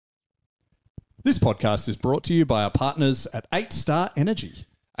This podcast is brought to you by our partners at 8 Star Energy.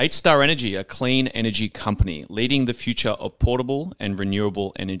 8 Star Energy, a clean energy company leading the future of portable and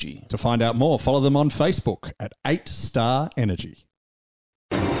renewable energy. To find out more, follow them on Facebook at 8 Star Energy.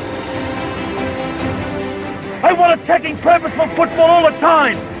 I want attacking purposeful football all the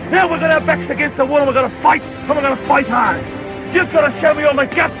time. Now we're going to have backs against the wall and we're going to fight, and we're going to fight hard. You've got to show me all the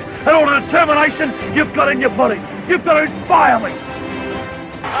guts and all the determination you've got in your body. You've got to inspire me.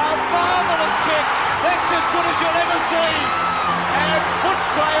 A marvellous kick. That's as good as you'll ever see. And puts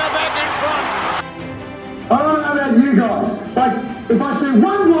player back in front. I don't know about you guys, but if I see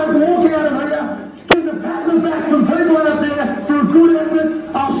one bloke walking out of here, getting a pat on the back from people out there for a good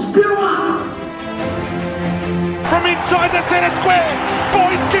effort, I'll spew up. From inside the centre square.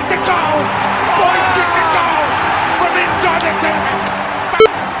 Boys kick the goal. Boys kick the goal. From inside the centre.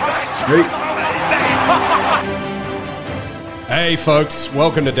 Hey folks,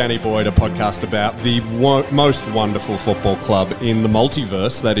 welcome to Danny Boyd, a podcast about the most wonderful football club in the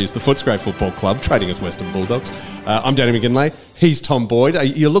multiverse, that is the Footscray Football Club, trading as Western Bulldogs. I'm Danny McGinlay, he's Tom Boyd.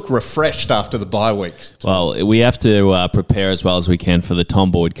 You look refreshed after the bye week. Well, we have to prepare as well as we can for the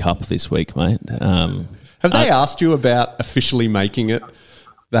Tom Boyd Cup this week, mate. Have they asked you about officially making it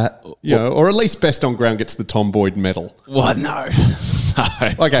that, or at least Best on Ground gets the Tom Boyd medal? What? No.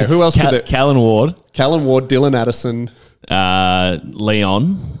 Okay, who else could it? Callan Ward, Dylan Addison.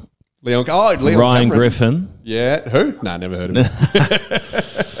 Leon. Leon Ryan Cameron. Griffin. Yeah, who? No, never heard of him.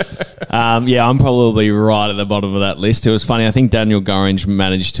 I'm probably right at the bottom of that list. It was funny. I think Daniel Gorringe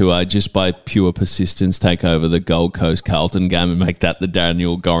managed to, just by pure persistence, take over the Gold Coast Carlton game and make that the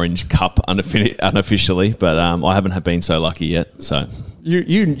Daniel Gorringe Cup unofficially. But I haven't been so lucky yet. So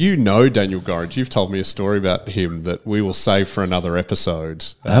you know Daniel Gorringe. You've told me a story about him that we will save for another episode.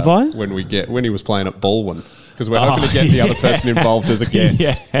 Have I? When he was playing at Baldwin. Because we're not going to get the other person involved as a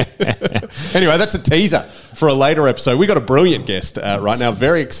guest. Anyway, that's a teaser for a later episode. We've got a brilliant guest right now.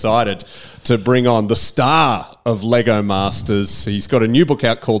 Very excited to bring on the star of Lego Masters. He's got a new book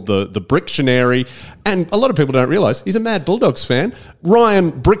out called The Brictionary. And a lot of people don't realise he's a Mad Bulldogs fan.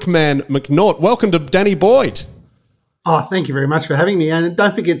 Ryan Brickman McNaught, welcome to Danny Boyd. Oh, thank you very much for having me. And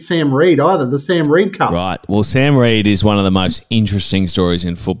don't forget Sam Reid either, the Sam Reid Cup. Right. Well, Sam Reid is one of the most interesting stories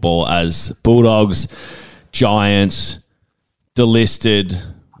in football as Bulldogs, Giants, delisted,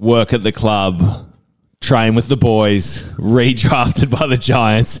 work at the club, train with the boys, redrafted by the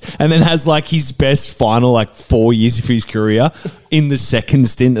Giants, and then has like his best final 4 years of his career in the second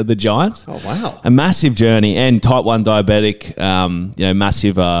stint of the Giants. Oh, wow. A massive journey, and type 1 diabetic,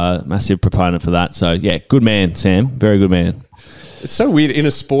 massive proponent for that. So, yeah, good man, Sam. Very good man. It's so weird in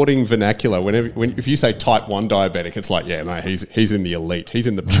a sporting vernacular. If you say type 1 diabetic, it's like, yeah, mate, he's in the elite. He's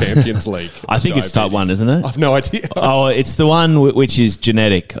in the Champions League. I think it's type 1, isn't it? I've no idea. Oh, it's the one which is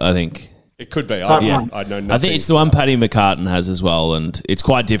genetic, I think. It could be. I know nothing. I think it's the one Paddy McCartan has as well, and it's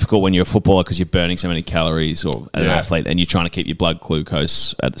quite difficult when you're a footballer because you're burning so many calories, or an athlete, and you're trying to keep your blood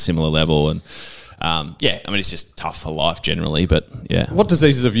glucose at the similar level. And it's just tough for life generally. But yeah, what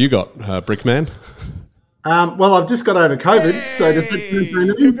diseases have you got, Brickman? Well, I've just got over COVID, so does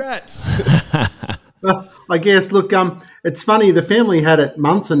that congrats. I guess, look, it's funny, the family had it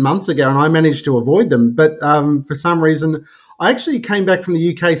months and months ago and I managed to avoid them, but for some reason, I actually came back from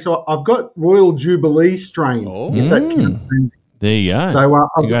the UK, so I've got Royal Jubilee strain, if that counts. There you go. So,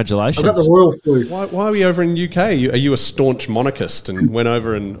 congratulations. I've got the Royal flu. Why were you over in the UK? Are you a staunch monarchist and went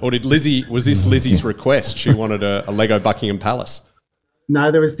over or was this Lizzie's request? She wanted a Lego Buckingham Palace. No,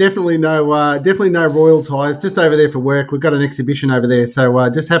 there was definitely no royal ties. Just over there for work. We've got an exhibition over there, so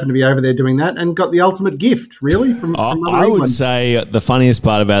just happened to be over there doing that, and got the ultimate gift, really, from I England. would say the funniest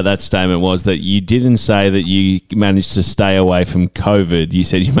part about that statement was that you didn't say that you managed to stay away from COVID. You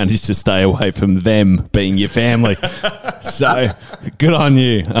said you managed to stay away from them being your family. So good on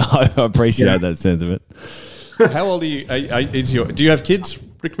you. I appreciate that sentiment. How old are you? Do you have kids,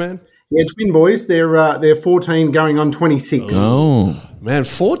 Rickman? Yeah, twin boys. They're 14 going on 26. Oh. Man,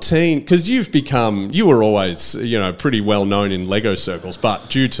 14, because you were always, pretty well known in Lego circles, but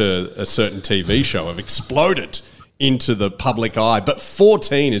due to a certain TV show have exploded into the public eye. But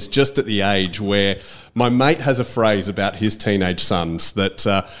 14 is just at the age where my mate has a phrase about his teenage sons that,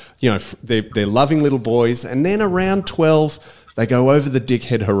 they're loving little boys, and then around 12, they go over the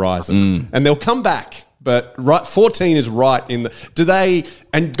dickhead horizon and they'll come back. But 14 is right in the...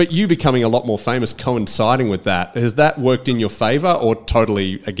 But you becoming a lot more famous coinciding with that, has that worked in your favour or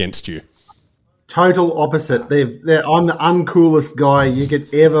totally against you? Total opposite. I'm the uncoolest guy you could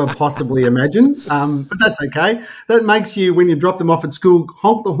ever possibly imagine, but that's okay. That makes you, when you drop them off at school,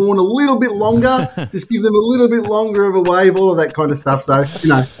 honk the horn a little bit longer, just give them a little bit longer of a wave, all of that kind of stuff. So,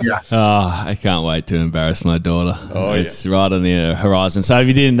 yeah. Oh, I can't wait to embarrass my daughter. Oh, it's right on the horizon. So if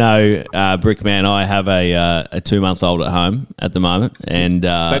you didn't know, Brickman, I have a 2-month-old at home at the moment. And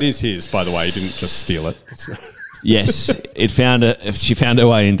that is his, by the way. He didn't just steal it. yes, she found her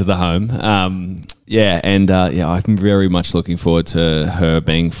way into the home. I'm very much looking forward to her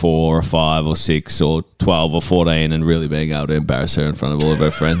being 4 or 5 or 6 or 12 or 14 and really being able to embarrass her in front of all of her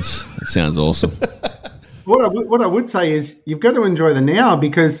friends. It sounds awesome. What I would say is you've got to enjoy the now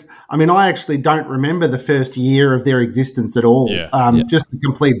because, I actually don't remember the first year of their existence at all. Just a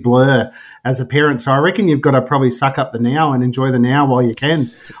complete blur as a parent. So I reckon you've got to probably suck up the now and enjoy the now while you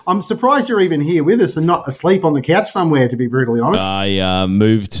can. I'm surprised you're even here with us and not asleep on the couch somewhere, to be brutally honest. I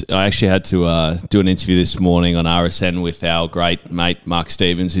moved. I actually had to do an interview this morning on RSN with our great mate, Mark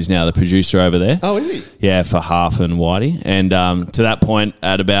Stevens, who's now the producer over there. Oh, is he? Yeah, for Half and Whitey. And to that point,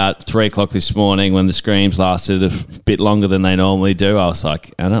 at about 3 o'clock this morning, when the screams lasted a bit longer than they normally do, I was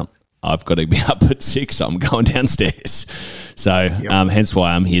like, Anna, I've got to be up at 6. So I'm going downstairs. So hence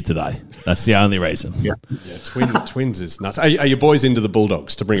why I'm here today. That's the only reason. Yeah. Twins is nuts. Are your boys into the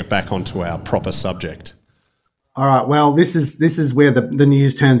Bulldogs, to bring it back onto our proper subject? All right. Well, this is where the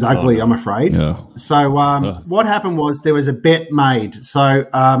news turns ugly, I'm afraid. Yeah. So what happened was there was a bet made. So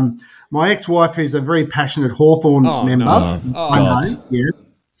my ex-wife, who's a very passionate Hawthorn member, I know, yeah,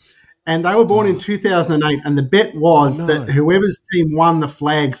 and they were born in 2008, and the bet was that whoever's team won the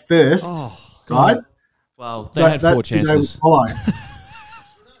flag first, right? Well, they had 4 chances.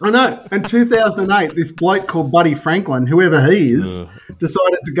 I know. In 2008, this bloke called Buddy Franklin, whoever he is,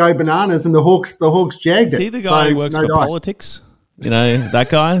 decided to go bananas, and the Hawks jagged it. Is he the guy who works for politics? That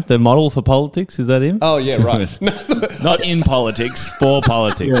guy, the model for politics, is that him? Oh, yeah, right. Not in politics, for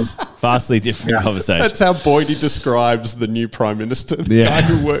politics. Yeah. Vastly different conversation. That's how Boydie describes the new Prime Minister, the guy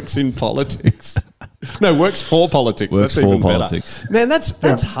who works in politics. No, works for politics. Works that's for even politics. Better. Man,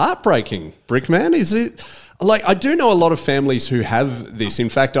 that's heartbreaking, Brickman. Is it? Like, I do know a lot of families who have this. In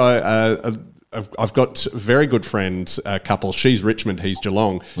fact, I've got a very good friend, a couple. She's Richmond, he's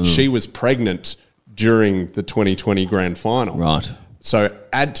Geelong. She was pregnant during the 2020 grand final. Right. So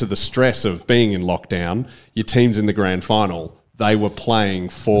add to the stress of being in lockdown, your team's in the grand final. They were playing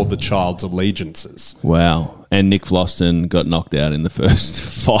for the child's allegiances. Wow. And Nick Floston got knocked out in the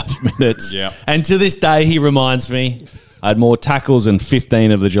first 5 minutes. Yeah. And to this day, he reminds me, I had more tackles than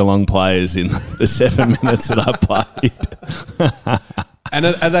 15 of the Geelong players in the 7 minutes that I played. And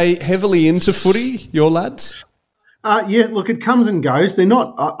are they heavily into footy, your lads? Yeah, look, it comes and goes. They're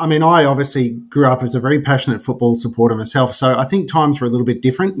not, I obviously grew up as a very passionate football supporter myself, so I think times are a little bit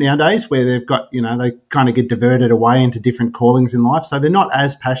different nowadays where they've got, they kind of get diverted away into different callings in life. So they're not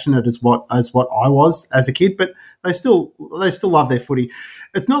as passionate as what I was as a kid, but they still love their footy.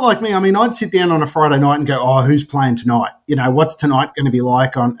 It's not like me. I'd sit down on a Friday night and go, oh, who's playing tonight? What's tonight going to be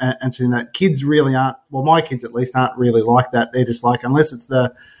like and seeing that. Kids really aren't, well, my kids at least aren't really like that. They're just like, unless it's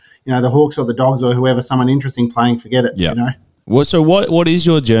the Hawks or the Dogs or whoever, someone interesting playing, forget it, Well, so what is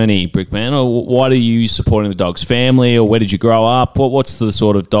your journey, Brickman? Or why are you supporting the Dogs family, or where did you grow up? What's the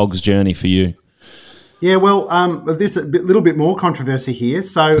sort of Dogs journey for you? Yeah, well, there's a little bit more controversy here.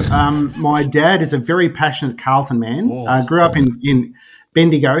 So my dad is a very passionate Carlton man. Grew up in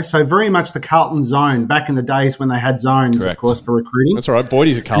Bendigo, so very much the Carlton zone back in the days when they had zones, Correct. Of course, for recruiting. That's all right.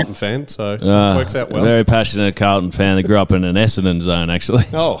 Boydie's a Carlton fan, so it works out well. Very passionate Carlton fan. They grew up in an Essendon zone, actually.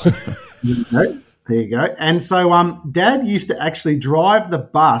 Oh. There you go. And so Dad used to actually drive the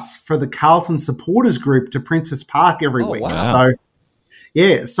bus for the Carlton supporters group to Princess Park every week. Wow.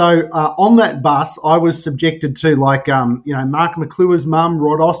 So on that bus, I was subjected to Mark McClure's mum,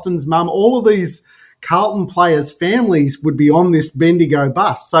 Rod Austin's mum, all of these Carlton players' families would be on this Bendigo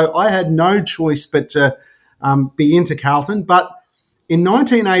bus. So I had no choice but to be into Carlton. But in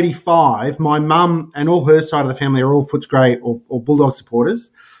 1985, my mum and all her side of the family are all Footscray or Bulldog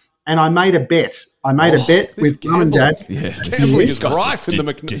supporters. And I made a bet. With mum and dad. Yeah. Gambling is rife in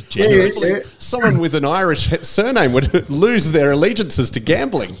the McNeil. Someone with an Irish surname would lose their allegiances to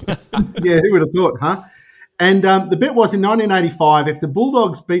gambling. Yeah, who would have thought, huh? And the bet was in 1985, if the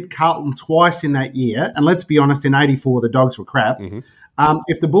Bulldogs beat Carlton twice in that year, and let's be honest, in 84 the Dogs were crap. Mm-hmm.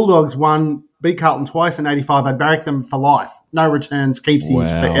 If the Bulldogs beat Carlton twice in 85, I'd barrack them for life. No returns,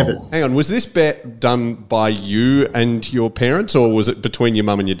 keepsies, forevers. Hang on, was this bet done by you and your parents, or was it between your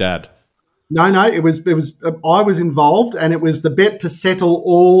mum and your dad? No, it was. I was involved, and it was the bet to settle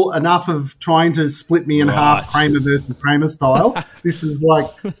all enough of trying to split me in half, Kramer versus Kramer style. This was like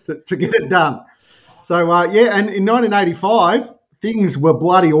to get it done. So, and in 1985, things were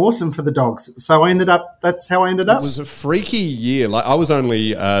bloody awesome for the Dogs. So that's how I ended up. It was a freaky year. Like, I was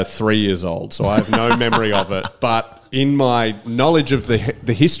only 3 years old, so I have no memory of it. But in my knowledge of the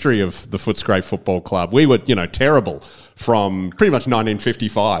history of the Footscray Football Club, we were, terrible from pretty much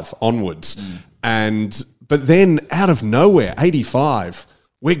 1955 onwards. But then out of nowhere, 85,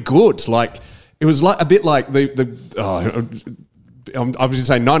 we're good. Like, it was like a bit like I was going to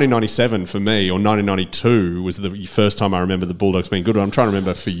say 1997 for me, or 1992 was the first time I remember the Bulldogs being good. I'm trying to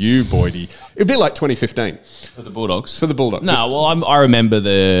remember for you, Boydie. It'd be like 2015. For the Bulldogs? For the Bulldogs. No, well, I remember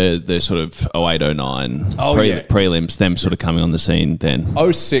the sort of 08, 09 prelims, them sort of coming on the scene then.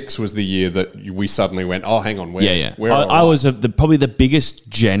 06 was the year that we suddenly went, oh, hang on, I was probably the biggest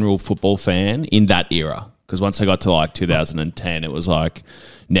general football fan in that era, because once I got to like 2010, it was like,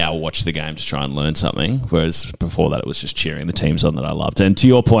 now watch the game to try and learn something, whereas before that it was just cheering the teams on that I loved. And to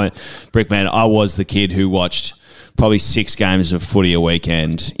your point, Brickman, I was the kid who watched probably 6 games of footy a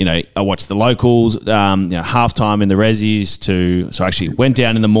weekend. I watched the locals, halftime in the Rezzies so I actually went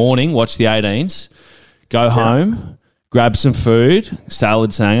down in the morning, watched the 18s, go home, grab some food,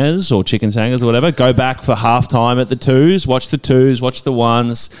 salad sangers or chicken sangers or whatever, go back for halftime at the 2s, watch the 2s, watch the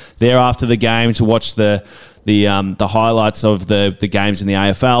 1s, there after the game to watch the highlights of the games in the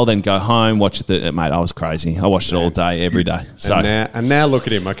AFL, then go home, watch mate, I was crazy. I watched it all day, every day. So and now look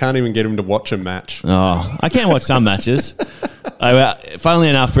at him. I can't even get him to watch a match. Oh, I can watch some matches. Funnily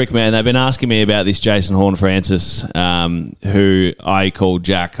enough, Brickman, they've been asking me about this Jason Horne-Francis, who I called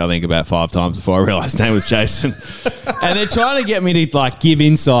Jack, I think, about 5 times before I realised his name was Jason. And they're trying to get me to give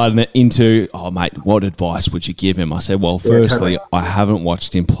insight into, oh, mate, what advice would you give him? I said, well, firstly, I haven't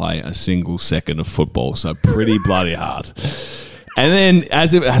watched him play a single second of football, so pretty bloody hard. And then,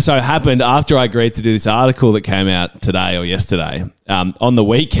 as it so happened, after I agreed to do this article that came out today or yesterday, on the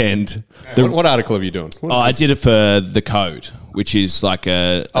weekend... What article are you doing? I did it for The Code, which is like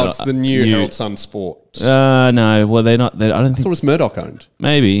a... it's the new Herald Sun Sport. No, well, they're not... I don't think... I thought it was Murdoch owned.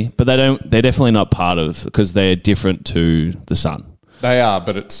 Maybe, but they're definitely not part of, because they're different to The Sun. They are,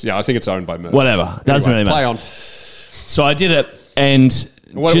 but I think it's owned by Murdoch. Whatever. Doesn't really matter. Play on. So I did it, and...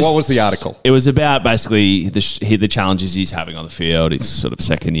 What was the article? It was about basically the challenges he's having on the field. It's sort of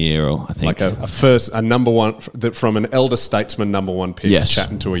second year, or I think like a number one from an elder statesman number one pick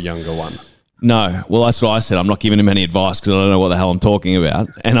chatting to a younger one. No, well, that's what I said. I'm not giving him any advice because I don't know what the hell I'm talking about,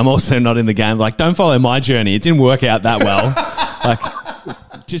 and I'm also not in the game. Like, don't follow my journey. It didn't work out that well.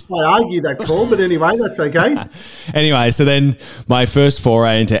 I argue that call, but anyway, that's okay. Anyway, so then my first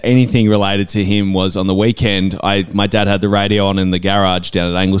foray into anything related to him was on the weekend. My dad had the radio on in the garage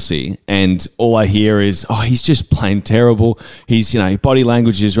down at Anglesey, and all I hear is, oh, he's just playing terrible. He's, body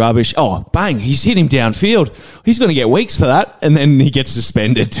language is rubbish. Oh, bang, he's hit him downfield. He's going to get weeks for that. And then he gets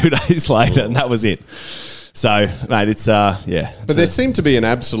suspended 2 days later, and that was it. So, mate, it's, yeah. But there seemed to be an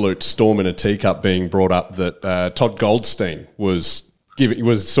absolute storm in a teacup being brought up that Todd Goldstein was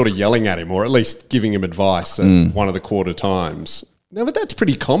sort of yelling at him, or at least giving him advice at one of the quarter times. Now, but that's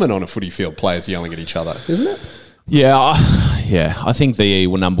pretty common on a footy field, players yelling at each other, isn't it? Yeah, I think the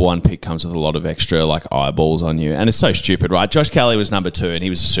number one pick comes with a lot of extra eyeballs on you, and it's so stupid, right? Josh Kelly was number 2, and he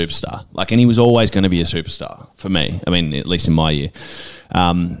was a superstar, and he was always going to be a superstar for me. I mean, at least in my year.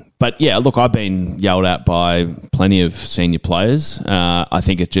 But yeah, look, I've been yelled at by plenty of senior players. I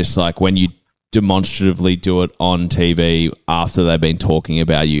think it's just when you demonstratively do it on TV after they've been talking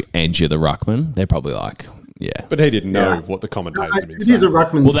about you and you're the ruckman, they're probably yeah. But he didn't know what the commentators have been saying. It is a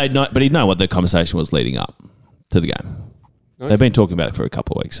ruckman. Well, they'd know, but he'd know what the conversation was leading up to the game. Okay. They've been talking about it for a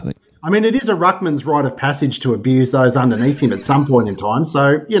couple of weeks, I think. I mean, it is a ruckman's rite of passage to abuse those underneath him at some point in time.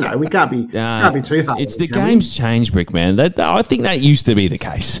 So, we can't be too hard. It's the game's changed, Brickman. I think that used to be the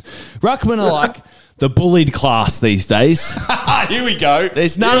case. Ruckman are the bullied class these days. Here we go.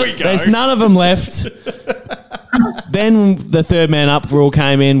 There's none of them left. Then the third man up rule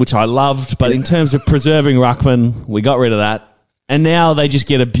came in, which I loved. But in terms of preserving ruckman, we got rid of that. And now they just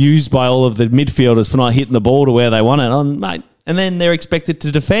get abused by all of the midfielders for not hitting the ball to where they want it. Mate. And then they're expected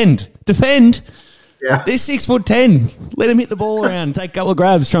to defend. Defend? Yeah. They're 6'10". Let them hit the ball around, take a couple of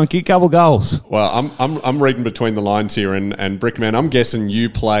grabs, try and kick a couple of goals. Well, I'm reading between the lines here, and Brickman, I'm guessing you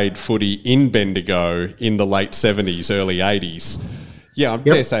played footy in Bendigo in the late 70s, early 80s. Yeah, I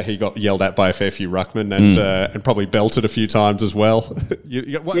dare say he got yelled at by a fair few ruckmen and probably belted a few times as well.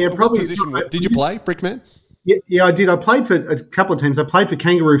 What position did you play, Brickman? Yeah, I did. I played for a couple of teams. I played for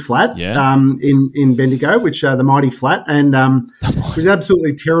Kangaroo Flat in Bendigo, which the Mighty Flat, and it was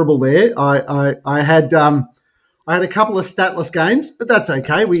absolutely terrible there. I had a couple of statless games, but that's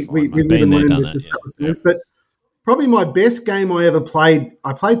okay. We live and learn with the statless games. But probably my best game I ever played.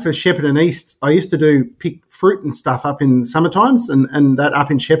 I played for Shepparton East. I used to pick fruit and stuff up in summertimes and that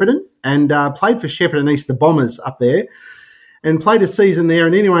up in Shepparton, and played for Shepparton East, the Bombers up there, and played a season there.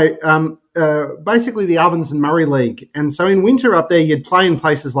 And anyway, basically the Ovens and Murray League. And so in winter up there, you'd play in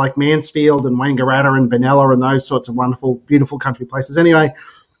places like Mansfield and Wangaratta and Benalla and those sorts of wonderful, beautiful country places. Anyway,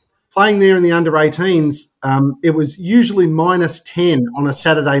 playing there in the under-18s, it was usually -10 on a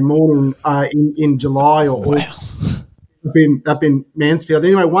Saturday morning in July or up in Mansfield.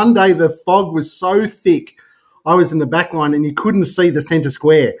 Anyway, one day the fog was so thick, I was in the back line and you couldn't see the centre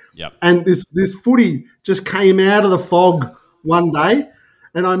square. Yep. And this footy just came out of the fog one day,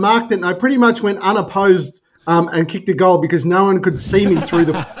 and I marked it, and I pretty much went unopposed and kicked a goal because no one could see me through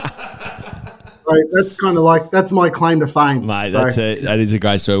the So that's kind of like, that's my claim to fame. Mate, that is a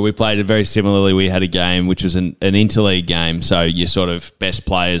great story. We played it very similarly. We had a game which was an interleague game. So your sort of best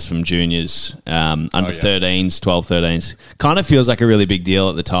players from juniors, under 13s, 12, 13s. Kind of feels like a really big deal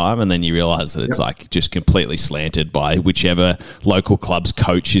at the time. And then you realise that it's like just completely slanted by whichever local club's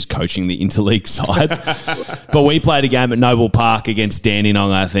coach is coaching the interleague side. But we played a game at Noble Park against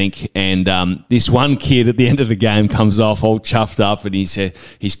Dandenong, I think. And this one kid at the end of the game comes off all chuffed up, and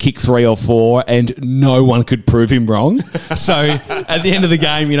he's kicked 3 or 4 and no one could prove him wrong. So at the end of the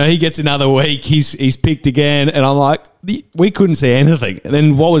game, you know, he gets another week. He's picked again, and I'm like, we couldn't see anything. And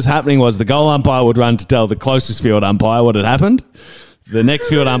then what was happening was the goal umpire would run to tell the closest field umpire what had happened. The next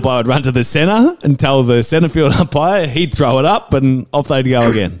field umpire would run to the centre and tell the centre field umpire. He'd throw it up, and off they'd go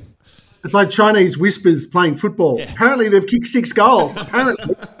again. It's like Chinese whispers playing football. Yeah. Apparently they've kicked 6 goals.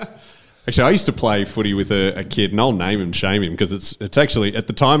 Apparently. Actually, I used to play footy with a kid, and I'll name him, shame him, because it's actually, at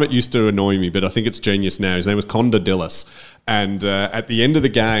the time it used to annoy me, but I think it's genius now. His name was Conda Dillis. And at the end of the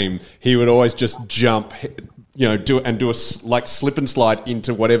game, he would always just jump, you know, do a slip and slide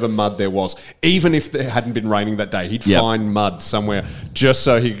into whatever mud there was. Even if it hadn't been raining that day, he'd find mud somewhere just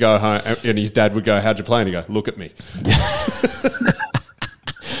so he could go home, and his dad would go, "How'd you play?" And he'd go, "Look at me."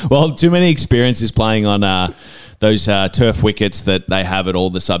 Well, too many experiences playing on those turf wickets that they have at all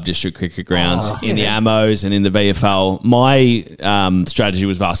the sub-district cricket grounds in the AMOs and in the VFL. My strategy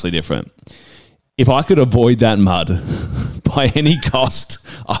was vastly different. If I could avoid that mud by any cost,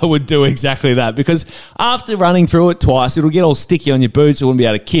 I would do exactly that, because after running through it twice, it'll get all sticky on your boots. I wouldn't be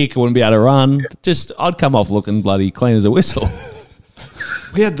able to kick. I wouldn't be able to run. I'd come off looking bloody clean as a whistle.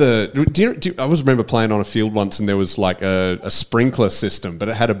 We had I always remember playing on a field once, and there was like a sprinkler system, but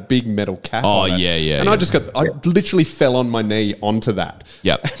it had a big metal cap on it. Yeah. And I literally fell on my knee onto that.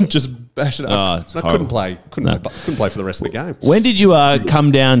 Yep. And just bashed it up. I couldn't play for the rest of the game. When did you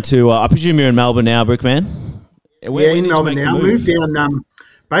come down to, I presume you're in Melbourne now, Brickman? When in Melbourne now. Moved down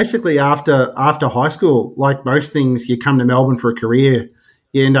basically after high school. Like most things, you come to Melbourne for a career.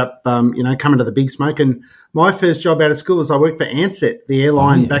 You end up, coming to the big smoke. And my first job out of school is I worked for Ansett, the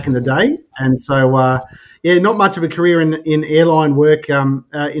airline, back in the day. And so, not much of a career in airline work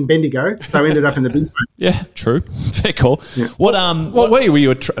in Bendigo. So I ended up in the big smoke. Yeah, true. Fair call. Yeah. What were you? Were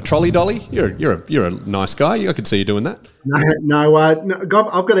you a trolley dolly? You're a nice guy. I could see you doing that. No, I've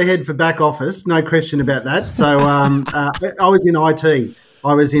got a head for back office. No question about that. So I was in IT.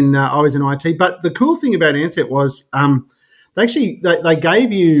 I was in IT. But the cool thing about Ansett was they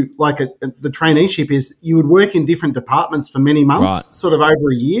gave you the traineeship is you would work in different departments for many months, sort of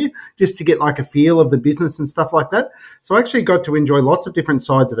over a year, just to get like a feel of the business and stuff like that. So I actually got to enjoy lots of different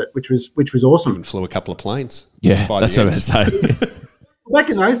sides of it, which was awesome. Even flew a couple of planes. Yeah, that's what I was saying. Back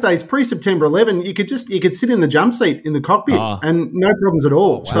in those days, pre-September 11, you could sit in the jump seat in the cockpit and no problems at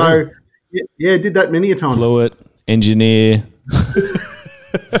all. Wow. So did that many a time. Flew it, engineer,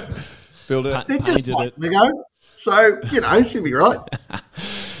 build it, they're just they go. So, should be right.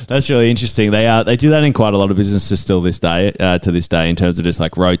 That's really interesting. They do that in quite a lot of businesses still to this day in terms of just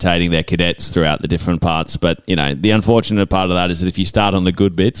like rotating their cadets throughout the different parts. But, the unfortunate part of that is that if you start on the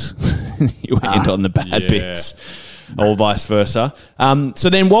good bits, you end on the bad bits, or vice versa. So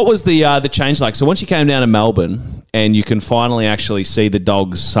then what was the change like? So once you came down to Melbourne and you can finally actually see the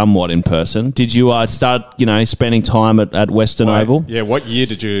Dogs somewhat in person, did you start, spending time at Western Oval? Yeah. What year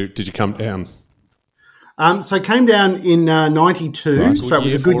did you come down? So I came down in 92, so it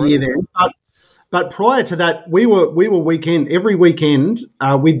was a good year then. But prior to that, we were every weekend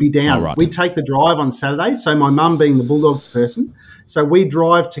we'd be down. Oh, right. We'd take the drive on Saturday. So my mum being the Bulldogs person, so we'd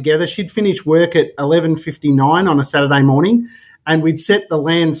drive together. She'd finish work at 11:59 on a Saturday morning, and we'd set the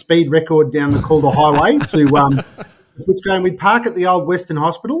land speed record down the Calder Highway to Footscray. We'd park at the old Western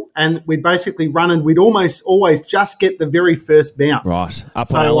Hospital, and we'd basically run, and we'd almost always just get the very first bounce. Right,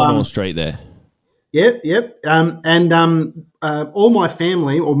 up on Eleanor Street there. Yep. All my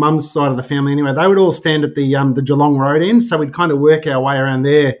family, or mum's side of the family anyway, they would all stand at the Geelong Road end, so we'd kind of work our way around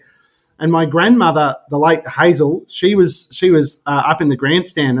there. And my grandmother, the late Hazel, she was up in the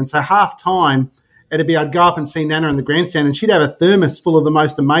grandstand, and so half time it'd be I'd go up and see Nana in the grandstand, and she'd have a thermos full of the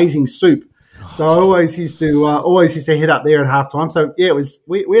most amazing soup. So I always used to head up there at half time. So yeah, it was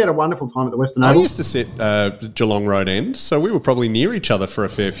we had a wonderful time at the Western Oval. I used to sit Geelong Road end, so we were probably near each other for a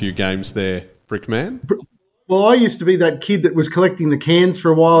fair few games there, Brickman. Well, I used to be that kid that was collecting the cans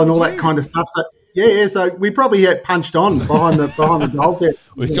for a while and all that kind of stuff. So yeah. So we probably had punched on behind the goals there.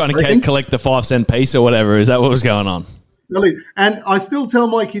 We were trying to collect the 5-cent piece or whatever. Is that what was going on? Really. And I still tell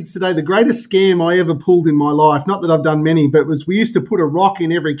my kids today the greatest scam I ever pulled in my life, not that I've done many, but was we used to put a rock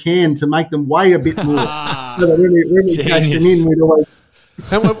in every can to make them weigh a bit more. So that when we cashed them in, we'd always.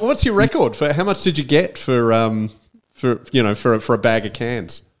 What's your record for how much did you get for a bag of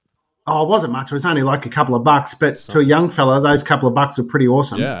cans? Oh, it wasn't much. It was only like a couple of bucks, but to a young fella, those couple of bucks are pretty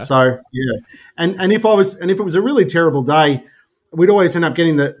awesome. Yeah. So yeah, and if it was a really terrible day, we'd always end up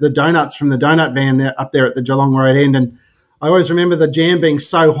getting the donuts from the donut van there up there at the Geelong Road end, and I always remember the jam being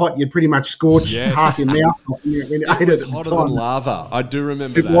so hot you'd pretty much scorch half your mouth off when you ate it. It was hotter than lava. I do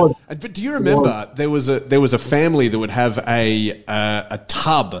remember it that. Was. But do you remember there was a family that would have a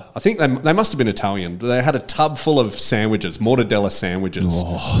tub? I think they must have been Italian. They had a tub full of sandwiches, mortadella sandwiches,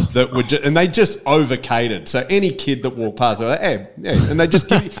 that would and they just overcated. So any kid that walked past, they were like, hey, yeah, and they just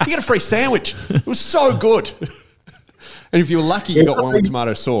give you get a free sandwich. It was so good. And if you were lucky, you got one with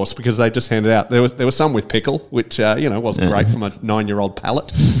tomato sauce because they just handed out. There was some with pickle, which wasn't great for my 9-year-old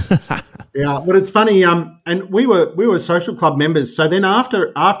palate. Yeah, but it's funny. And we were social club members. So then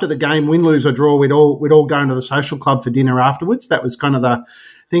after the game, win, lose or draw, we'd all go into the social club for dinner afterwards. That was kind of the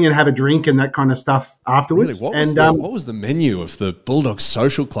thing, and have a drink and that kind of stuff afterwards. Really, what was the menu of the Bulldogs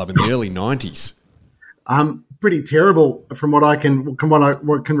Social Club in the early 90s? Pretty terrible from what I can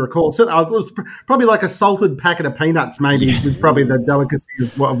recall. So it was probably like a salted packet of peanuts. Maybe was probably the delicacy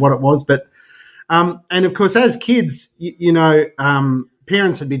of what it was. But and of course, as kids,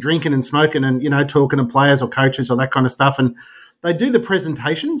 parents would be drinking and smoking and talking to players or coaches or that kind of stuff, and they do the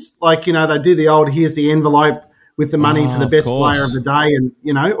presentations like they do the old here's the envelope with the money for the best player of the day and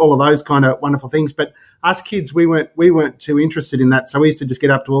all of those kind of wonderful things. But us kids, we weren't too interested in that, so we used to just get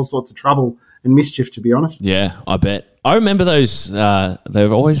up to all sorts of trouble and mischief, to be honest. Yeah, I bet. I remember those. They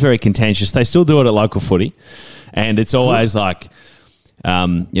were always very contentious. They still do it at local footy, and it's always like,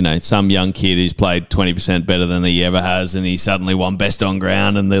 some young kid who's played 20% better than he ever has, and he suddenly won best on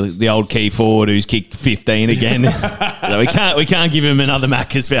ground, and the old key forward who's kicked 15 again. we can't give him another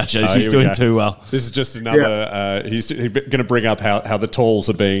Macca's voucher. He's doing too well. This is just another. He's going to bring up how the talls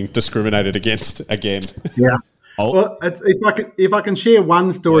are being discriminated against again. Yeah. Well, if I can share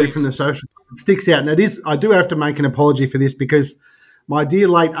one story from the social, it sticks out, and it is. I do have to make an apology for this because my dear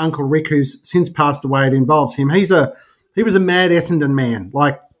late Uncle Rick, who's since passed away, it involves him. He was a mad Essendon man,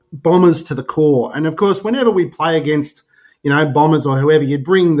 like Bombers to the core. And of course, whenever we play against Bombers or whoever, you'd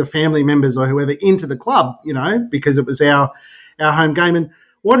bring the family members or whoever into the club, because it was our home game. And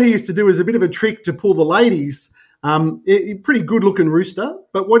what he used to do is a bit of a trick to pull the ladies. Pretty good looking rooster,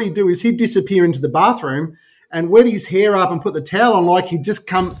 but what he'd do is he'd disappear into the bathroom and wet his hair up and put the towel on like he'd just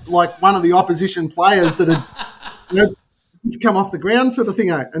come like one of the opposition players that had just come off the ground sort of thing.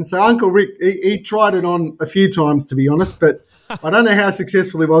 And so Uncle Rick, he tried it on a few times, to be honest, but I don't know how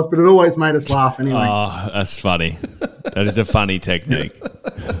successful he was, but it always made us laugh anyway. Oh, that's funny. That is a funny technique.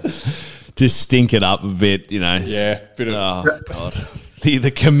 Just stink it up a bit, Yeah, bit of... Oh, God.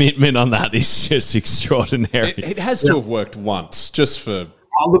 The commitment on that is just extraordinary. It has to have worked once, just for...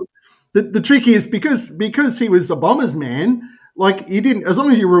 Oh, look, the trick is because he was a Bombers man, like you didn't, as long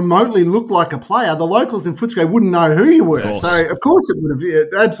as you remotely looked like a player, the locals in Footscray wouldn't know who you were. So of course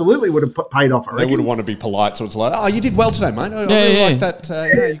it absolutely would have paid off. They would want to be polite, so it's like, oh, you did well today, mate. I really like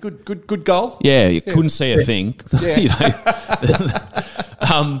that. Good goal. Yeah, you couldn't see a thing.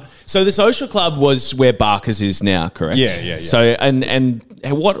 So the social club was where Barker's is now, correct? Yeah. So and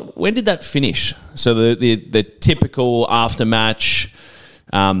when did that finish? So the typical after match.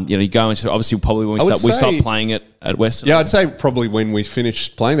 You go into obviously probably when we stopped playing it at Western. Yeah, I'd say probably when we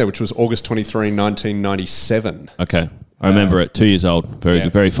finished playing there, which was August 23, 1997. Okay, I remember it. 2 years old.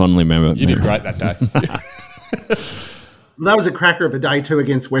 Very fondly remember it. You did great that day. That was a cracker of a day too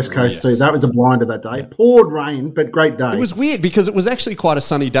against West Coast yes. too. That was a blinder that day. Poured rain, but great day. It was weird because it was actually quite a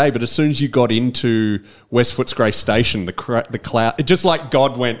sunny day, but as soon as you got into West Footscray Station, the cloud, it just like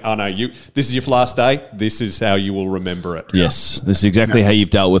God went, oh no, this is your last day. This is how you will remember it. Yes, this is exactly how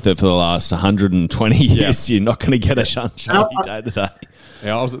you've dealt with it for the last 120 years. You're not going to get a sunshiny day today.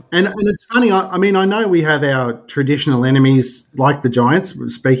 Yeah, and it's funny. I mean, I know we have our traditional enemies like the Giants.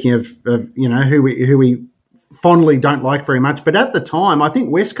 Speaking of who we fondly don't like very much, but at the time, I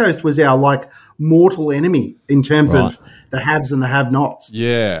think West Coast was our like mortal enemy in terms of the haves and the have-nots.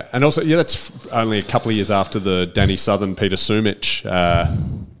 Yeah, and also that's only a couple of years after the Danny Southern Peter Sumich.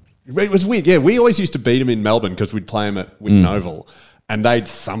 It was weird. Yeah, we always used to beat them in Melbourne because we'd play them at Witten Oval, and they'd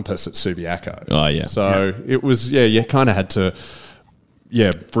thump us at Subiaco. Oh yeah. So it was you kind of had to.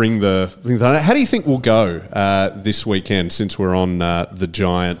 Yeah, bring the. How do you think we'll go this weekend? Since we're on the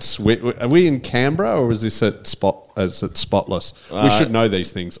Giants, are we in Canberra or is this at Spotless? We should know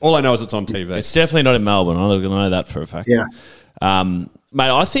these things. All I know is it's on TV. It's definitely not in Melbourne. I know that for a fact. Yeah, mate.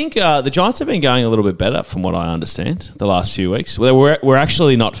 I think the Giants have been going a little bit better, from what I understand, the last few weeks. We're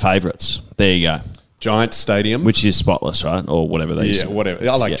actually not favourites. There you go. Giants Stadium, which is Spotless, right, or whatever they use. Yeah, whatever.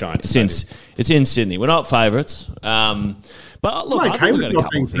 I like Giants. It's in Sydney. We're not favourites. But look, I think we've got a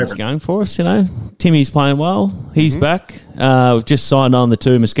couple of things going for us, Timmy's playing well. He's back. We've just signed on the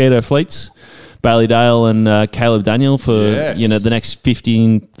 2 Mosquito fleets, Bailey Dale and Caleb Daniel for the next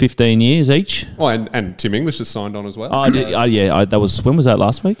 15 years each. Oh, and Tim English has signed on as well. That was, when was that,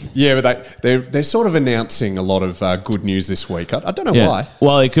 last week? Yeah, but they're sort of announcing a lot of good news this week. I don't know why.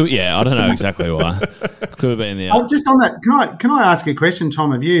 Well, it could. Yeah, I don't know exactly why. Could have been the. Just on that, can I ask a question,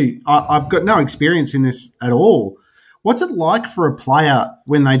 Tom? Of you, I've got no experience in this at all. What's it like for a player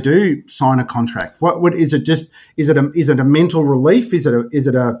when they do sign a contract? What is it? Just is it a mental relief? Is it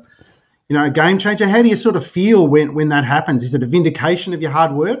a game changer? How do you sort of feel when that happens? Is it a vindication of your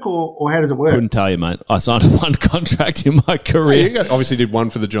hard work, or how does it work? Couldn't tell you, mate. I signed one contract in my career. You obviously did one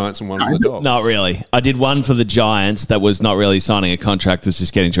for the Giants and one for the Dogs. Not really. I did one for the Giants that was not really signing a contract, it was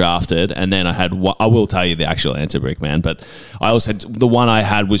just getting drafted. And then I had one, I will tell you the actual answer, Brickman, but I also had, the one I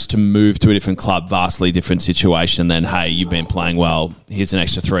had was to move to a different club, vastly different situation than, hey, you've been playing well, here's an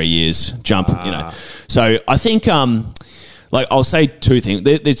extra 3 years, jump, So I think... I'll say two things.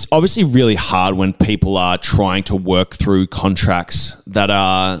 It's obviously really hard when people are trying to work through contracts that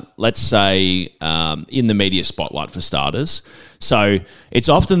are, let's say, in the media spotlight for starters. So it's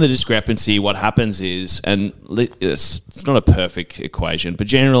often the discrepancy. What happens is, and it's not a perfect equation, but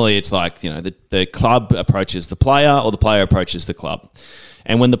generally it's like, the club approaches the player or the player approaches the club.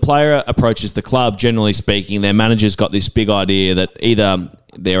 And when the player approaches the club, generally speaking, their manager's got this big idea that either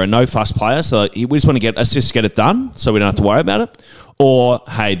they're a no-fuss player, so we just want to let's just get it done so we don't have to worry about it, or,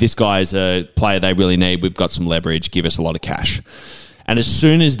 hey, this guy is a player they really need, we've got some leverage, give us a lot of cash. And as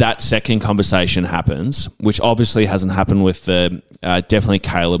soon as that second conversation happens, which obviously hasn't happened with definitely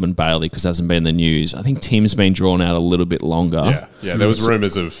Caleb and Bailey because it hasn't been in the news. I think Tim's been drawn out a little bit longer. Yeah. There was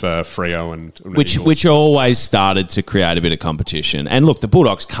rumours of Freo and which always started to create a bit of competition. And look, the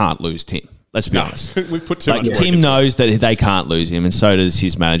Bulldogs can't lose Tim. Let's be honest. We've put too much work Tim knows that they can't lose him, and so does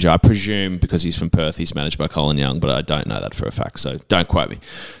his manager. I presume because he's from Perth, he's managed by Colin Young, but I don't know that for a fact, so don't quote me.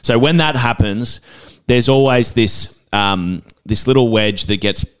 So when that happens, there's always this little wedge that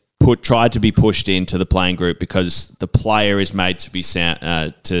gets tried to be pushed into the playing group because the player is made to be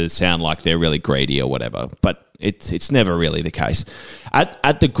sound like they're really greedy or whatever, but it's never really the case.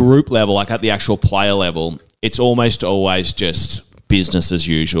 At the group level, like at the actual player level, it's almost always just business as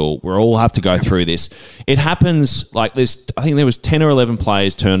usual. We all have to go through this. It happens like this. I think there was 10 or 11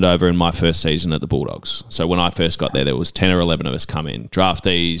 players turned over in my first season at the Bulldogs. So when I first got there was 10 or 11 of us come in.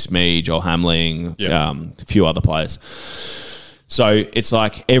 Draftees, me, Joel Hamling, a few other players. So it's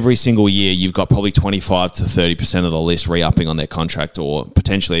like every single year you've got probably 25 to 30% of the list re-upping on their contract or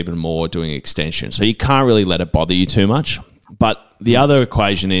potentially even more doing extension. So you can't really let it bother you too much. But the other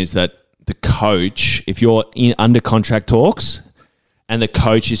equation is that the coach, if you're under contract talks, and the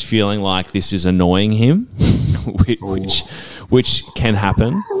coach is feeling like this is annoying him, which can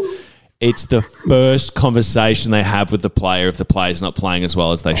happen, it's the first conversation they have with the player if the player's not playing as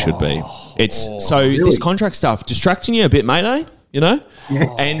well as they should be. This contract stuff distracting you a bit, mate, eh?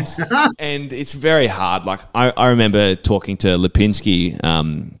 And it's very hard. Like I remember talking to Lipinski,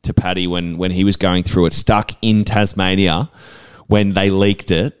 to Paddy when he was going through it, stuck in Tasmania when they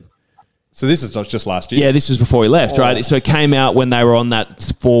leaked it. So this is just last year? Yeah, this was before he left, right? So it came out when they were on that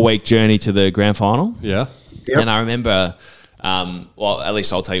 4-week journey to the grand final. Yeah. Yep. And I remember, at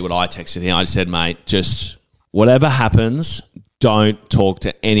least I'll tell you what I texted him. I said, mate, just whatever happens, don't talk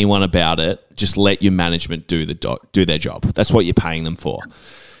to anyone about it. Just let your management do their job. That's what you're paying them for.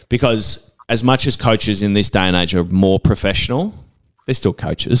 Because as much as coaches in this day and age are more professional, they're still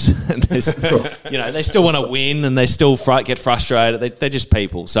coaches. And they still want to win, and they still get frustrated. They're just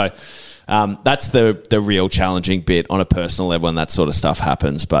people. So that's the real challenging bit on a personal level when that sort of stuff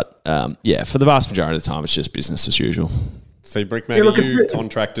happens. But for the vast majority of the time, it's just business as usual. See, Brickman, are you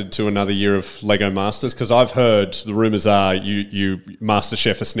contracted to another year of Lego Masters? Because I've heard the rumours are you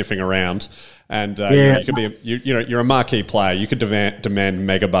MasterChef are sniffing around, and you could be you're a marquee player. You could demand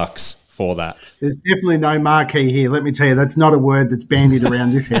megabucks for that. There's definitely no marquee here. Let me tell you, that's not a word that's bandied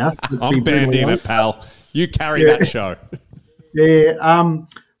around this house. I'm bandying it, pal. You carry that show. Yeah.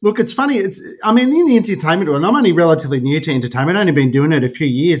 Look, it's funny. In the entertainment world, and I'm only relatively new to entertainment. I've only been doing it a few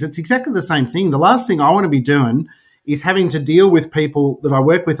years. It's exactly the same thing. The last thing I want to be doing is having to deal with people that I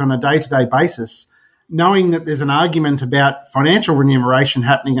work with on a day-to-day basis, knowing that there's an argument about financial remuneration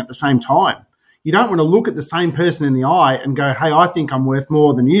happening at the same time. You don't want to look at the same person in the eye and go, hey, I think I'm worth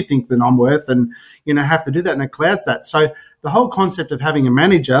more than you think that I'm worth, and, have to do that, and it clouds that. So the whole concept of having a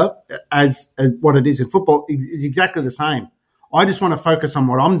manager as what it is in football is exactly the same. I just want to focus on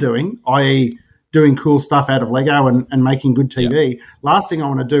what I'm doing, i.e. doing cool stuff out of Lego and making good TV. Yep. Last thing I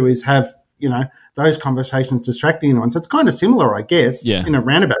want to do is have, those conversations distracting anyone. So it's kind of similar, I guess, in a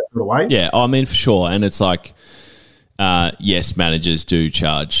roundabout sort of way. Yeah, for sure. And it's like, yes, managers do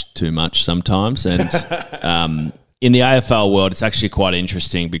charge too much sometimes. And in the AFL world, it's actually quite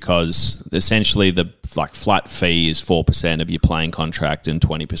interesting because essentially the flat fee is 4% of your playing contract and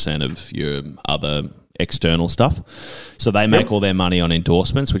 20% of your other external stuff. So they make all their money on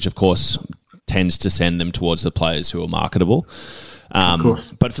endorsements, which of course tends to send them towards the players who are marketable. Of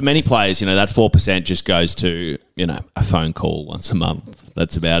course. But for many players, that 4% just goes to, a phone call once a month.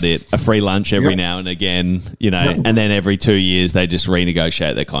 That's about it. A free lunch every now and again, and then every 2 years they just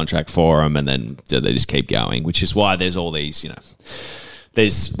renegotiate their contract for them, and then they just keep going, which is why there's all these,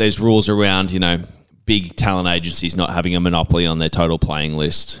 there's rules around, big talent agencies not having a monopoly on their total playing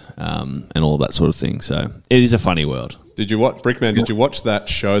list, and all that sort of thing. So it is a funny world. Did you watch that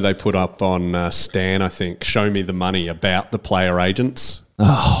show they put up on Stan, I think, Show Me the Money, about the player agents?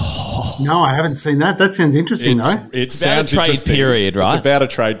 Oh. No, I haven't seen that. That sounds interesting, though. It sounds about a trade period, right? It's about a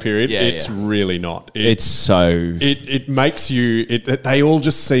trade period. Yeah, it's really not. It makes you... they all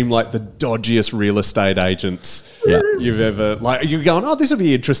just seem like the dodgiest real estate agents you've ever... You're going, oh, this will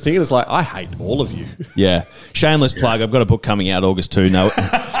be interesting. And it's like, I hate all of you. Yeah. Shameless plug. I've got a book coming out August 2.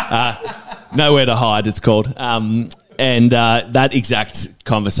 Nowhere to Hide, it's called. And that exact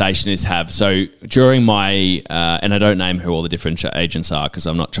conversation is have. So during my, and I don't name who all the different agents are because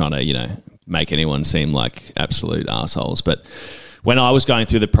I'm not trying to, make anyone seem like absolute assholes. But when I was going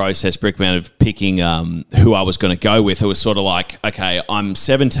through the process, Brickman, of picking who I was going to go with, it was sort of like, okay, I'm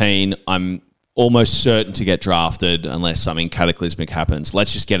 17, I'm almost certain to get drafted unless something cataclysmic happens.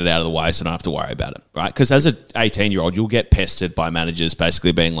 Let's just get it out of the way so I don't have to worry about it, right? Because as an 18-year-old, you'll get pestered by managers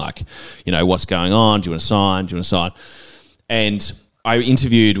basically being like, what's going on? Do you want to sign? Do you want to sign? And I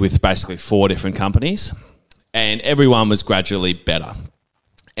interviewed with basically 4 different companies, and everyone was gradually better.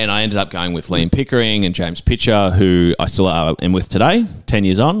 And I ended up going with Liam Pickering and James Pitcher, who I still am with today, 10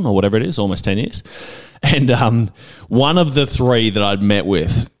 years on or whatever it is, almost 10 years. And one of the 3 that I'd met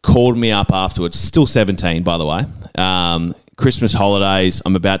with called me up afterwards, still 17, by the way, Christmas holidays,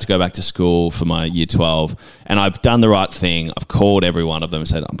 I'm about to go back to school for my year 12, and I've done the right thing. I've called every one of them and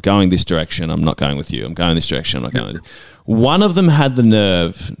said, I'm going this direction, I'm not going with you. I'm going this direction, I'm not going with you. One of them had the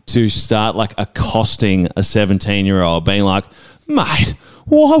nerve to start accosting a 17-year-old, being like, mate,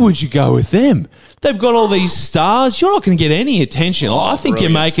 why would you go with them? They've got all these stars. You're not going to get any attention. I think brilliant.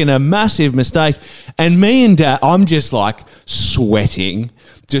 You're making a massive mistake. And me and Dad, I'm just sweating,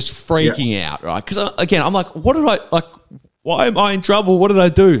 just freaking out, right? Because again, I'm like, what did I why am I in trouble? What did I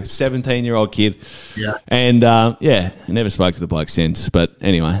do? 17-year-old kid. Yeah. And I never spoke to the bloke since. But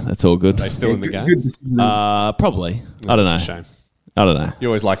anyway, that's all good. Are they still in the game? Probably. I don't know. It's a shame. I don't know. You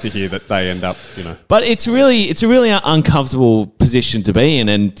always like to hear that they end up, But it's a really uncomfortable position to be in,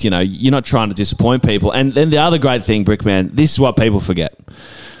 and you're not trying to disappoint people. And then the other great thing, Brickman, this is what people forget: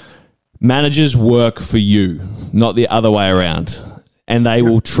 managers work for you, not the other way around, and they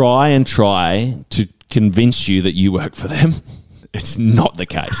will try to convince you that you work for them. It's not the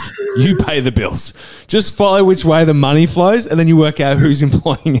case. You pay the bills. Just follow which way the money flows, and then you work out who's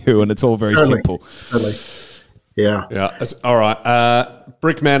employing who, and it's all very simple. Totally. Yeah. Yeah. All right.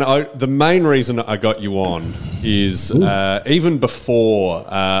 Brickman, the main reason I got you on is even before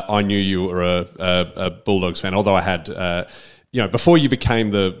I knew you were a Bulldogs fan, although I had, before you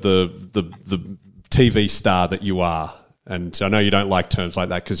became the TV star that you are And I know you don't like terms like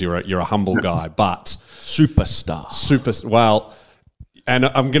that because you're a humble guy, but Superstar. Well, and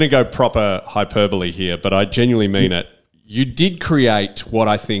I'm going to go proper hyperbole here, but I genuinely mean it. You did create what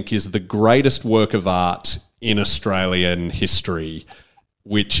I think is the greatest work of art in Australian history,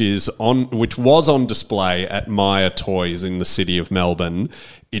 which was on display at Myer Toys in the city of Melbourne.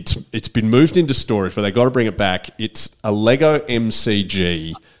 It's been moved into storage, but they got to bring it back. It's a Lego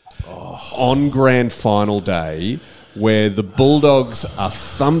MCG on grand final day where the Bulldogs are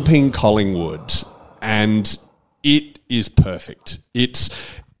thumping Collingwood, and it is perfect. It's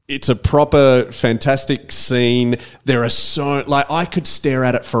a proper fantastic scene. There are I could stare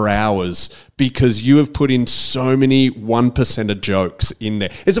at it for hours because you have put in so many 1% jokes in there.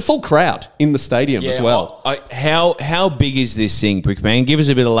 It's a full crowd in the stadium as well. How big is this thing, Brickman? Give us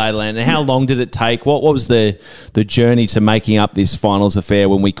a bit of lay land. And how long did it take? What was the journey to making up this finals affair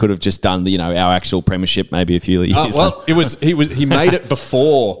when we could have just done our actual premiership maybe a few years? He made it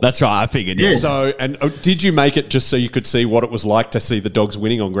before. That's right. I figured. Yeah. So, did you make it just so you could see what it was like to see the Dogs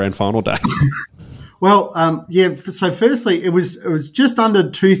winning on grand final day? Well, so firstly, it was just under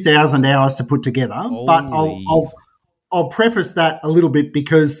 2,000 hours to put together, but I'll preface that a little bit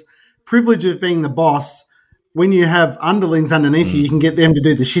because privilege of being the boss, when you have underlings underneath you can get them to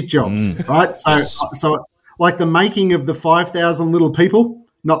do the shit jobs, right? So like the making of the 5,000 little people,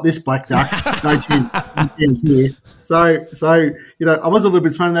 not this black duck, no chance here. So I was a little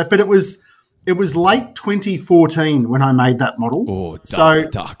bit smart on that, but it was late 2014 when I made that model. Oh,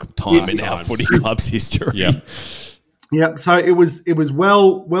 dark time in our footy club's history. Yeah. So it was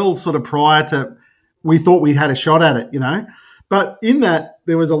well sort of prior to we thought we'd had a shot at it, But in that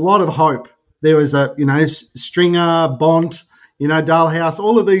there was a lot of hope. There was Stringer, Bont, Dalhouse,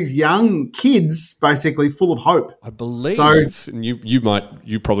 all of these young kids basically full of hope. I believe, and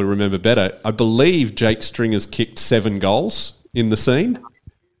you probably remember better. I believe Jake Stringer's kicked 7 goals in the scene.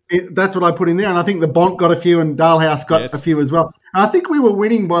 That's what I put in there, and I think the Bont got a few and Dalhouse got a few as well. And I think we were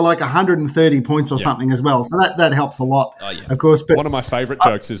winning by like 130 points or something as well, so that helps a lot, of course. But one of my favourite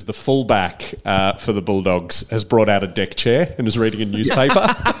jokes is the fullback for the Bulldogs has brought out a deck chair and is reading a newspaper.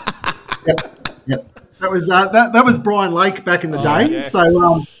 Yep. That was Brian Lake back in the day. Yes.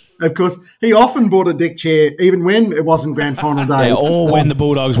 So, of course, he often bought a deck chair even when it wasn't grand final day. Or when the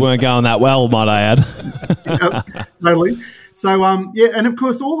Bulldogs weren't going that well, might I add. Totally. So, and of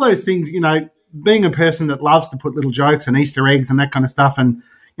course, all those things, being a person that loves to put little jokes and Easter eggs and that kind of stuff and,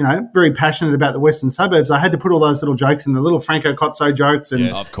 very passionate about the Western suburbs, I had to put all those little jokes in, the little Franco Cozzo jokes and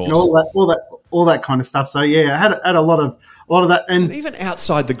of course. All that kind of stuff. So, I had a lot of that. And even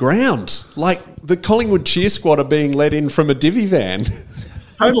outside the ground, like the Collingwood cheer squad are being led in from a divvy van.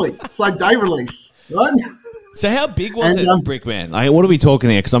 Totally. Flag day release, right? So how big was it, Brickman? Like, what are we talking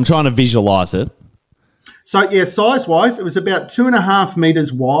here? Because I'm trying to visualise it. So, size-wise, it was about 2.5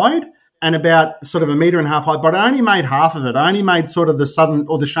 metres wide and about sort of 1.5 metre high, but I only made half of it. I only made sort of the southern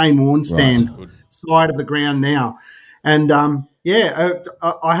or the Shane Warne stand side of the ground now. And, I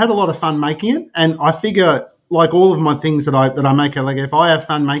had a lot of fun making it, and I figure, like all of my things that I make at Lego, if I have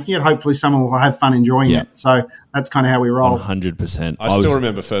fun making it, hopefully someone will have fun enjoying it. So that's kind of how we roll. 100%. I still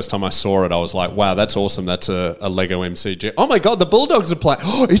remember first time I saw it, I was like, wow, that's awesome. That's a Lego MCG. Oh, my God, the Bulldogs are playing.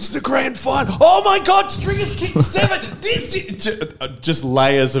 Oh, it's the grand final. Oh, my God, Stringer's kicked 7. Just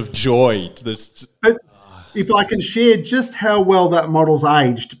layers of joy. But if I can share just how well that model's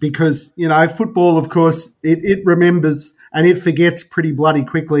aged, because, football, of course, it remembers and it forgets pretty bloody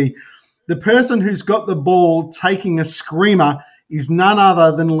quickly. The person who's got the ball taking a screamer is none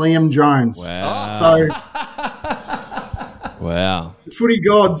other than Liam Jones. Wow. So, wow. Footy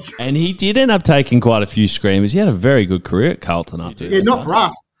gods. And he did end up taking quite a few screamers. He had a very good career at Carlton after this. Yeah, not for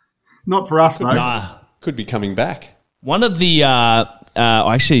us. Not for us, though. Nah. Could be coming back. One of the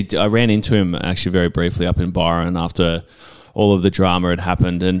I ran into him actually very briefly up in Byron after all of the drama had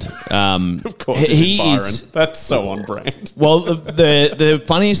happened, and of course he's in Byron. That's so on brand. Well, the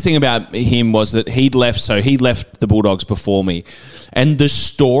funniest thing about him was that he'd left the Bulldogs before me, and the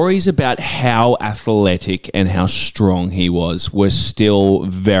stories about how athletic and how strong he was were still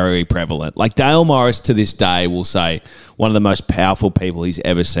very prevalent. Like Dale Morris to this day will say one of the most powerful people he's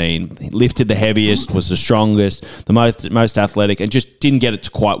ever seen. He lifted the heaviest, was the strongest, the most athletic, and just didn't get it to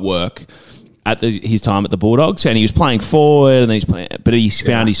quite work at his time at the Bulldogs, and he was playing forward, and but he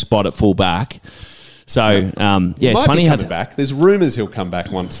found his spot at full back. So it's funny how back. There's rumours he'll come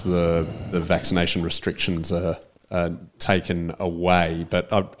back once the vaccination restrictions are taken away.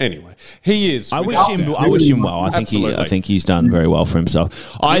 But anyway, he is. I wish him well. I think he's done very well for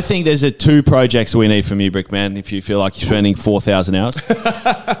himself. I think there's 2 projects we need from you, Brickman. If you feel like you're spending 4,000 hours.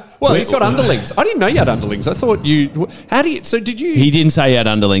 Well, he's got underlings. I didn't know you had underlings. I thought you. How do you? So did you? He didn't say he had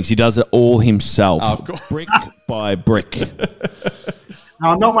underlings. He does it all himself, Oh, of course. brick by brick. No,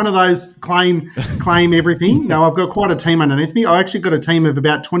 I'm not one of those claim everything. No, I've got quite a team underneath me. I actually got a team of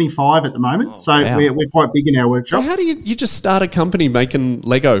about 25 at the moment, so wow. we're quite big in our So workshop. how do you just start a company making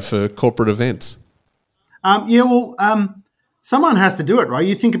Lego for corporate events? Someone has to do it, right?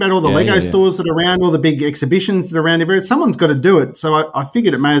 You think about all the Lego stores that are around, all the big exhibitions that are around everywhere. Someone's got to do it, so I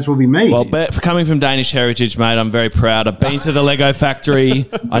figured it may as well be me. Well, coming from Danish heritage, mate, I'm very proud. I've been to the Lego factory.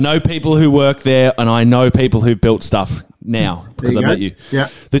 I know people who work there, and I know people who've built stuff now because I met you. Yeah.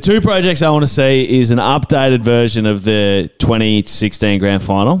 The two projects I want to see is an updated version of the 2016 Grand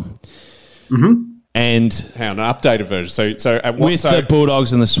Final. Mm-hmm. And An updated version. So at what? with the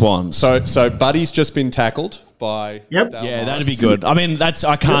Bulldogs and the Swans. So Buddy's just been tackled by. Yep. Dale Yeah, Morris. that'd be good. I mean,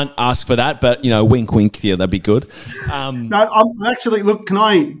 I can't ask for that, but wink, wink. Yeah, that'd be good. No, I'm actually look. Can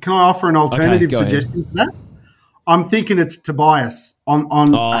I offer an alternative go ahead. suggestion to that? I'm thinking it's Tobias on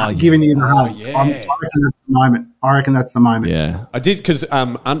giving you the hug. yeah. I reckon that's the moment. I reckon that's the moment. Yeah. I did because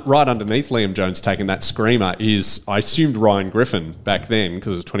right underneath Liam Jones taking that screamer is I assumed Ryan Griffin back then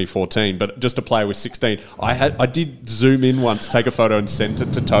because it was 2014, but just a player with 16. I did zoom in once, take a photo and send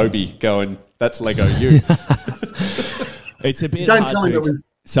it to Toby, going, "That's Lego you." It's a bit. Don't hard tell him to it was.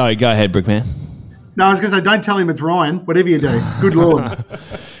 Sorry, go ahead, Brickman. No, I was going to say, don't tell him it's Ryan. Whatever you do, good lord.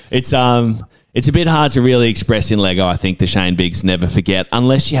 It's a bit hard to really express in Lego, I think, the Shane Biggs never forget,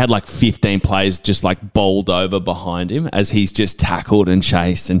 unless you had like 15 players just like bowled over behind him as he's just tackled and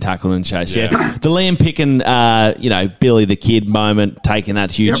chased and tackled and chased. Yeah. The Liam Pickin, Billy the Kid moment, taking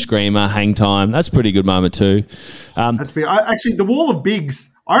that huge screamer, hang time. That's a pretty good moment too. That's big. Actually, the wall of Biggs.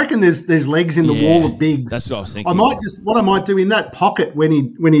 I reckon there's legs in the wall of Biggs. That's what I was thinking. What I might do in that pocket when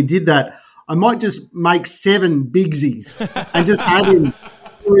he did that, I might just make 7 Biggsies and just have him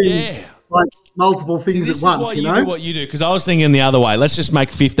doing like multiple things this at once. Is why you you know do what you do, because I was thinking the other way. Let's just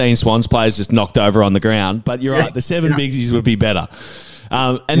make 15 Swans players just knocked over on the ground. But you're right, the 7 Biggsies would be better.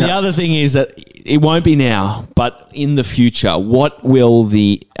 And the other thing is that it won't be now, but in the future, what will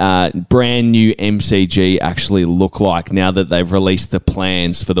the brand new MCG actually look like now that they've released the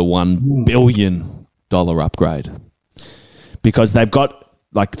plans for the $1 billion upgrade? Because they've got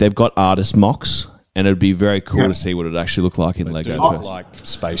artist mocks, and it'd be very cool to see what it actually look like in Lego. Look like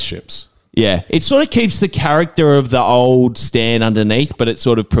spaceships. Yeah, it sort of keeps the character of the old stand underneath, but it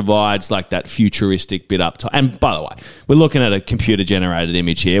sort of provides like that futuristic bit up top. And by the way, we're looking at a computer-generated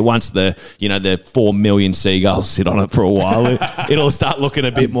image here. Once the 4 million seagulls sit on it for a while, it'll start looking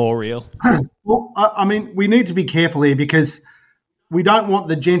a bit more real. Well, I mean, we need to be careful here because we don't want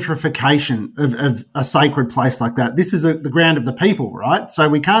the gentrification of a sacred place like that. This is the ground of the people, right? So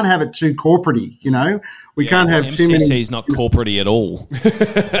we can't have it too corporate-y, We can't have too many... MCC is not corporate-y at all.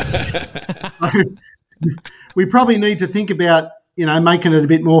 We probably need to think about, making it a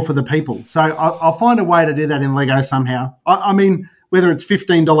bit more for the people. So I'll find a way to do that in Lego somehow. I mean, whether it's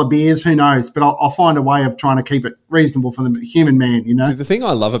 $15 beers, who knows? But I'll find a way of trying to keep it reasonable for the human man, See, the thing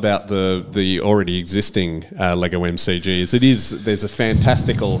I love about the already existing Lego MCG is there's a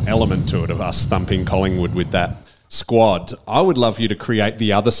fantastical element to it of us thumping Collingwood with that squad. I would love you to create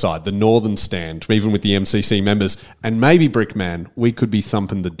the other side, the northern stand, even with the MCC members, and maybe Brickman, we could be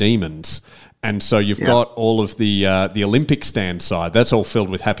thumping the Demons. And so you've got all of the Olympic stand side. That's all filled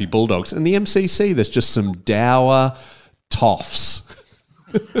with happy Bulldogs. And the MCC, there's just some dour toffs.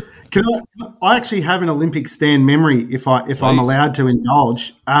 I actually have an Olympic stand memory if I'm allowed to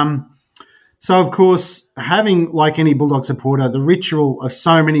indulge. So, of course, having, like any Bulldog supporter, the ritual of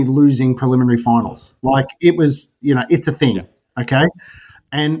so many losing preliminary finals. Like, it was, it's a thing, okay?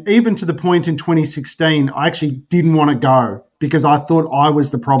 And even to the point in 2016, I actually didn't want to go because I thought I was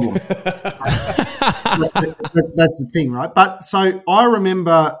the problem. That's the thing, right? But so I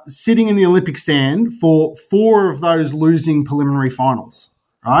remember sitting in the Olympic stand for 4 of those losing preliminary finals,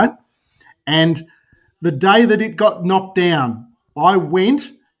 right? And the day that it got knocked down, I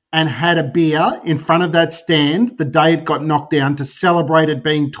went and had a beer in front of that stand the day it got knocked down to celebrate it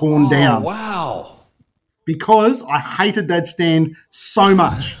being torn down. Wow. Because I hated that stand so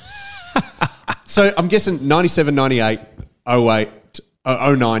much. So I'm guessing 97, 98, 08,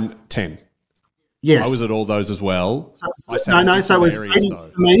 09, 10. Yes. I was at all those as well. So it was 80,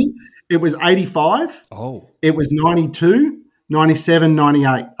 for me, it was 85. Oh. It was 92, 97,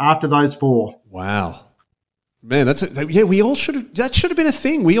 98, after those 4. Wow. Man, we all should have, that should have been a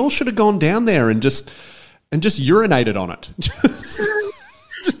thing. We all should have gone down there and just urinated on it.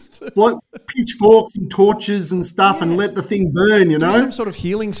 Like pitchforks and torches and stuff and let the thing burn, Some sort of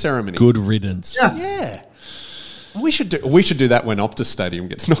healing ceremony. Good riddance. Yeah. We should do that when Optus Stadium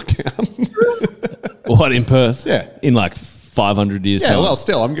gets knocked down. What, in Perth? Yeah. In like 500 years Yeah, time. well,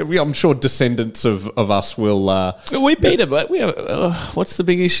 still, I'm sure descendants of us will. We beat it, but we have. What's the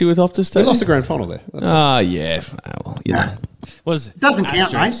big issue with Optus They Stadium? lost the grand final there. That's Yeah. Well, you know. Doesn't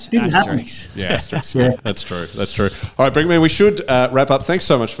count, mate. Didn't happen. Yeah, asterisk. Yeah, that's true. All right, Brinkman, we should wrap up. Thanks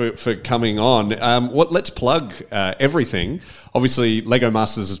so much for coming on. Let's plug everything. Obviously, Lego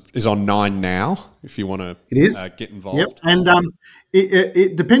Masters is on 9 now. If you want to get involved. Yep. And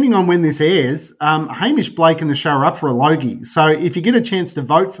it depending on when this airs, Hamish Blake and the show are up for a Logie. So if you get a chance to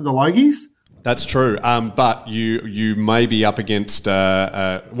vote for the Logies. That's true. But you may be up against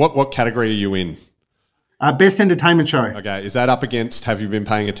what category are you in? Best entertainment show. Okay, is that up against Have You Been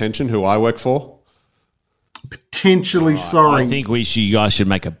Paying Attention, who I work for? Potentially, sorry. I think you guys should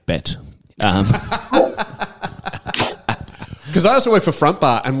make a bet. Because I also work for Front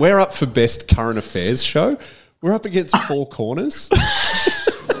Bar, and we're up for Best Current Affairs Show. We're up against Four Corners.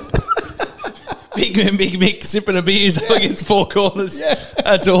 Big Mick sipping a beer against Four Corners. Yeah.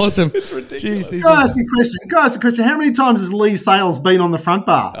 That's awesome. It's ridiculous. Can I ask you a question? How many times has Lee Sales been on the Front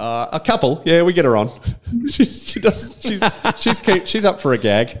Bar? A couple. Yeah, we get her on. She's up for a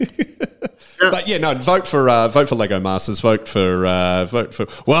gag. But yeah, no. Vote for Lego Masters. Vote for.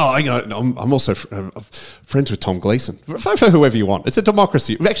 Well, I'm also friends with Tom Gleeson. Vote for whoever you want. It's a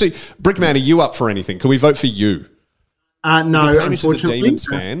democracy. Actually, Brickman, are you up for anything? Can we vote for you? No, Hamish unfortunately. is a Demons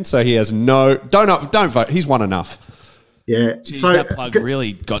fan, so he has no. Don't vote. He's won enough. Yeah. Jeez, that plug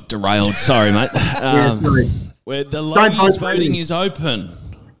really got derailed. Sorry, mate. Sorry. Where the Don't vote ladies for voting me. is open.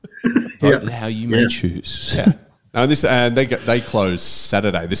 Vote how you may choose. Yeah. And they close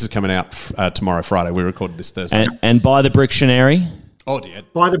Saturday. This is coming out tomorrow, Friday. We recorded this Thursday. And by the Brictionary. Oh dear.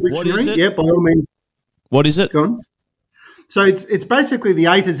 By the What is Brictionary? it? Yeah, by all means. What is it? Go on. So it's basically the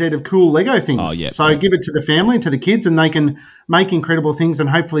A to Z of cool Lego things. Oh, yeah. So give it to the family and to the kids, and they can make incredible things and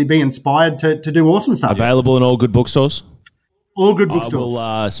hopefully be inspired to do awesome stuff. Available in all good bookstores. All good I bookstores.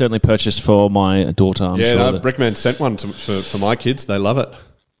 will certainly purchase for my daughter. I'm sure. No, Brickman sent one for my kids. They love it.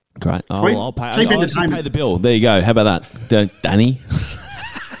 Great. Sweet. I'll pay. Cheap I'll actually entertainment. pay the bill. There you go. How about that, Danny?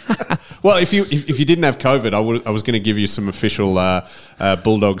 Well, if you didn't have COVID, I was going to give you some official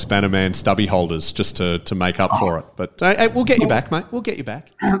Bulldogs Bannerman stubby holders just to make up for it. But we'll get you back, mate. We'll get you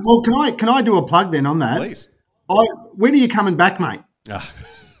back. Well, can I do a plug then on that? Please. When are you coming back, mate?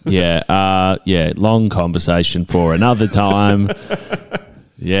 Yeah. Long conversation for another time.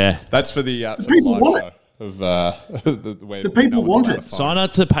 Yeah. That's for the people live want show of where The people no one's want allowed it. to find. Sign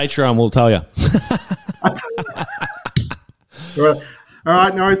up to Patreon. We'll tell you. All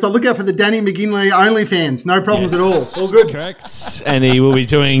right, no, so look out for the Danny McGinley OnlyFans. No problems at all. All good. Correct. And he will be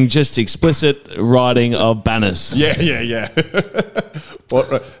doing just explicit writing of banners. Yeah.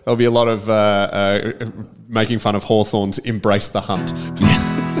 There'll be a lot of making fun of Hawthorn's Embrace the Hunt.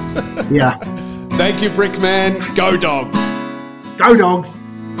 Yeah. Thank you, Brickman. Go Dogs. Go Dogs.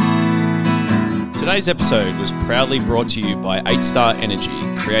 Today's episode was proudly brought to you by 8-Star Energy,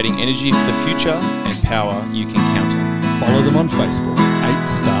 creating energy for the future and power you can count on. Follow them on Facebook,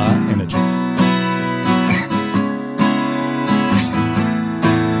 8-Star Energy.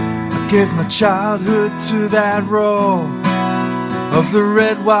 I gave my childhood to that roar of the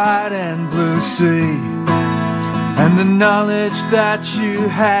red, white and blue sea, and the knowledge that you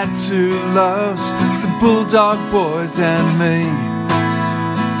had two loves, the Bulldog boys and me.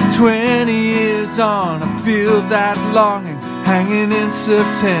 20 years on, I feel that longing hanging in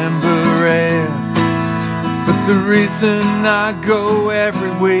September air. But the reason I go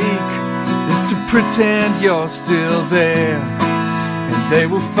every week is to pretend you're still there. And they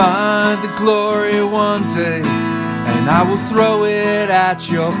will find the glory one day, and I will throw it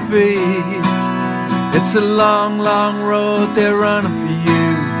at your feet. It's a long, long road they're running for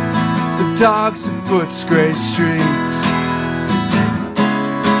you, the dogs of Footscray streets.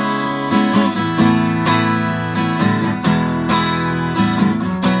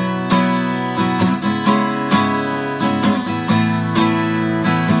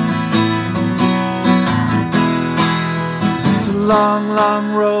 Long,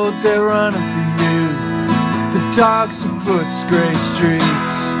 long road they're running for you, the dogs of Footscray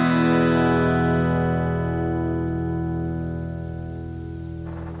streets.